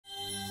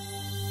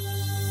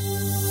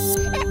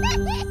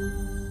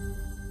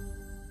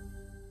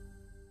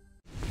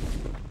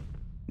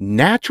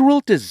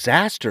Natural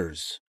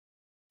disasters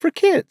for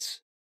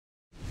kids.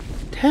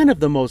 10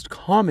 of the most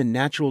common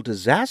natural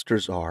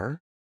disasters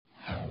are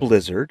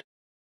blizzard,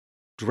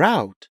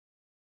 drought,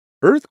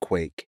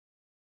 earthquake,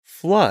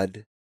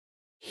 flood,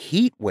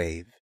 heat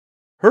wave,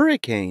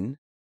 hurricane,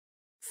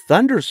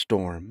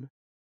 thunderstorm,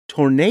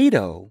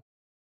 tornado,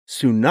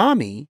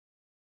 tsunami,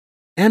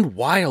 and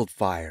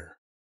wildfire.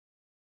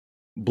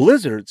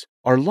 Blizzards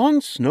are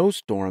long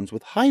snowstorms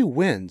with high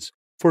winds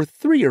for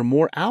 3 or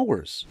more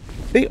hours.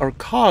 They are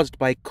caused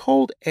by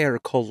cold air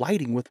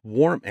colliding with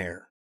warm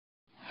air.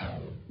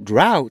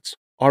 Droughts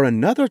are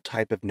another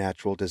type of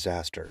natural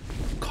disaster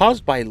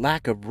caused by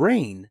lack of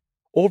rain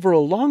over a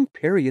long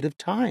period of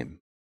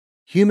time.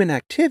 Human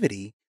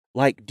activity,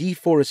 like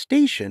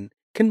deforestation,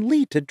 can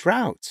lead to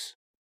droughts.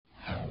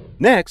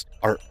 Next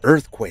are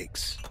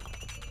earthquakes.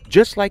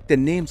 Just like the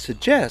name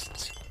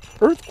suggests,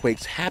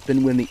 earthquakes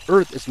happen when the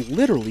earth is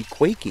literally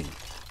quaking,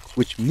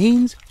 which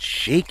means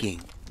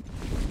shaking.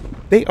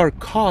 They are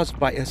caused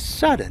by a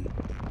sudden,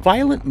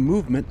 violent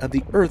movement of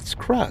the Earth's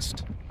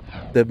crust.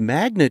 The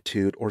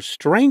magnitude or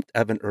strength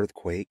of an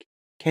earthquake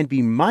can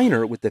be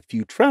minor with a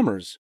few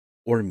tremors,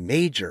 or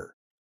major,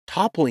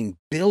 toppling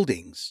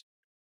buildings,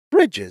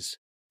 bridges,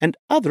 and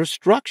other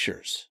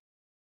structures.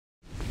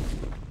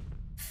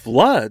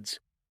 Floods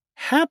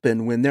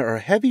happen when there are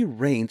heavy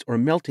rains or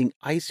melting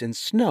ice and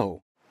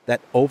snow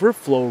that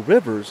overflow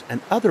rivers and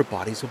other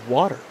bodies of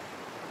water,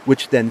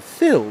 which then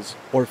fills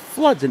or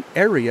floods an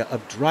area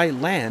of dry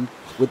land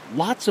with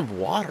lots of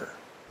water.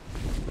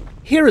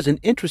 Here is an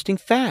interesting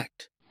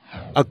fact.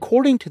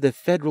 According to the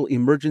Federal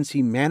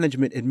Emergency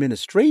Management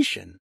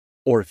Administration,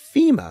 or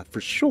FEMA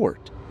for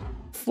short,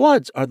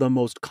 floods are the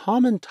most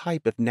common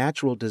type of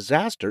natural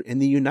disaster in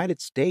the United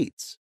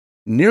States.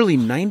 Nearly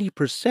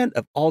 90%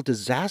 of all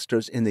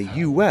disasters in the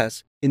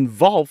U.S.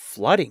 involve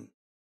flooding.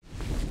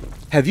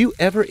 Have you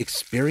ever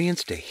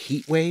experienced a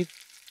heat wave?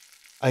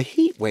 A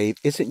heat wave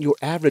isn't your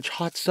average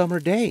hot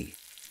summer day.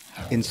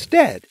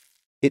 Instead,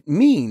 it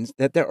means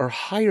that there are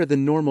higher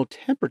than normal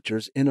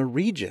temperatures in a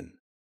region,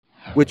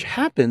 which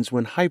happens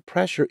when high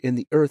pressure in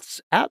the Earth's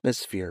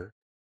atmosphere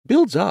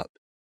builds up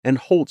and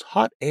holds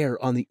hot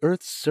air on the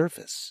Earth's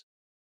surface.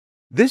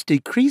 This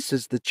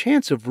decreases the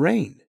chance of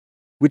rain,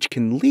 which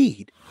can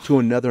lead to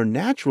another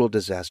natural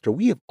disaster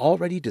we have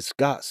already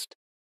discussed,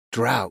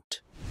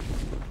 drought.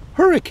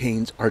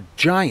 Hurricanes are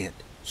giant,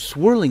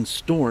 swirling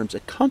storms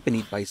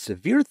accompanied by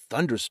severe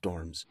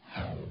thunderstorms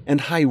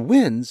and high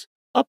winds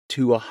up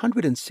to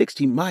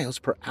 160 miles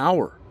per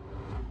hour.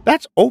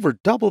 That's over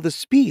double the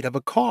speed of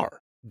a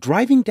car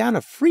driving down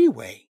a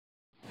freeway.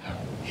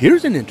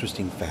 Here's an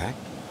interesting fact.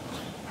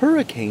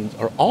 Hurricanes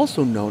are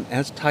also known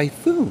as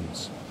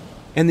typhoons,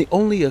 and they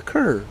only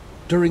occur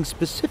during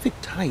specific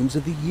times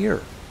of the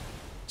year.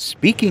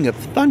 Speaking of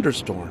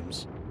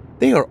thunderstorms,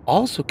 they are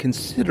also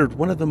considered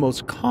one of the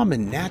most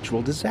common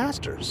natural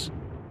disasters.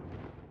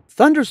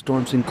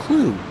 Thunderstorms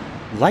include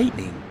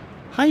lightning,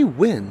 high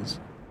winds,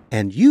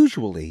 and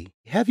usually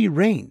heavy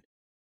rain,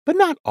 but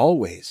not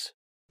always.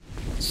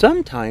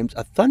 Sometimes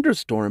a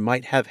thunderstorm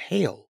might have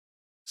hail,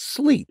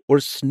 sleet, or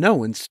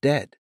snow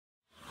instead.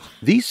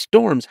 These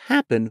storms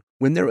happen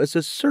when there is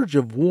a surge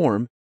of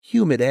warm,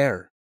 humid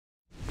air.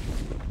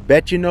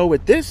 Bet you know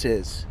what this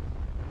is.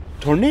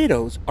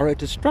 Tornadoes are a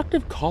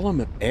destructive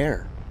column of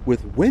air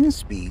with wind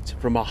speeds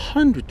from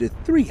 100 to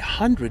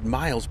 300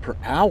 miles per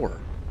hour.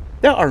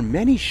 There are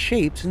many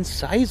shapes and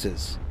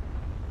sizes,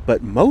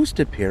 but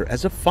most appear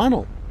as a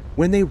funnel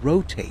when they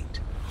rotate.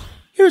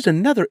 Here's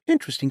another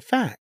interesting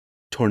fact.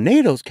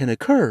 Tornadoes can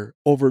occur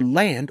over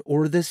land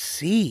or the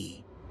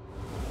sea.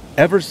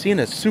 Ever seen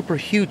a super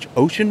huge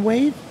ocean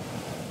wave?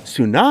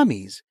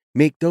 Tsunamis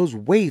make those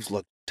waves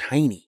look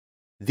tiny.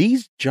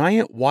 These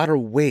giant water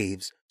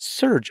waves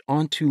surge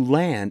onto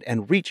land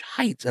and reach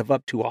heights of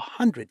up to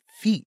 100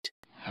 feet.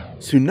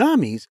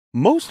 Tsunamis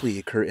mostly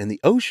occur in the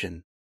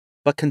ocean,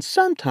 but can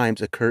sometimes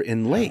occur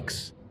in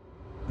lakes.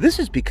 This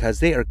is because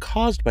they are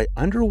caused by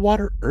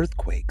underwater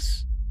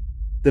earthquakes.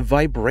 The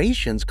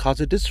vibrations cause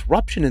a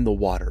disruption in the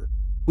water,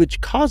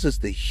 which causes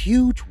the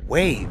huge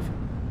wave.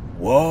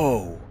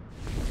 Whoa!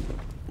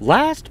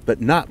 Last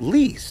but not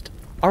least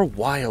are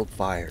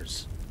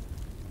wildfires.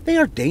 They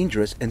are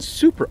dangerous and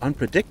super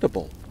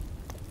unpredictable.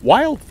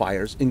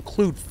 Wildfires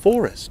include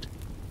forest,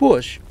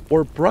 bush,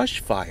 or brush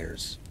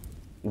fires.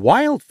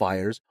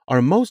 Wildfires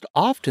are most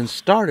often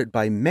started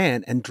by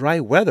man and dry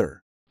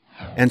weather,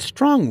 and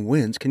strong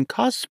winds can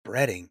cause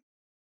spreading.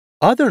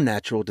 Other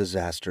natural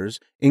disasters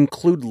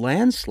include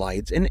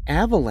landslides and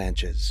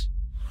avalanches,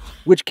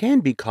 which can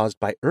be caused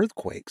by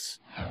earthquakes,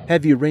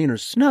 heavy rain or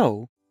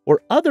snow,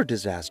 or other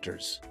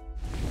disasters.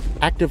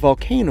 Active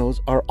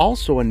volcanoes are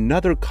also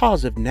another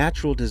cause of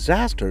natural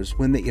disasters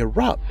when they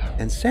erupt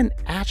and send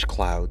ash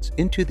clouds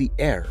into the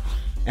air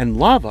and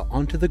lava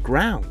onto the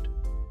ground.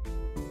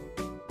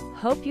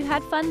 Hope you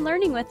had fun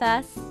learning with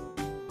us.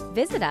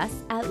 Visit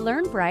us at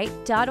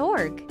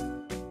learnbright.org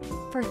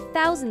for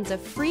thousands of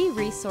free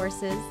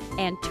resources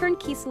and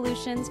turnkey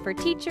solutions for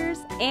teachers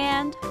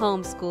and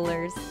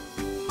homeschoolers.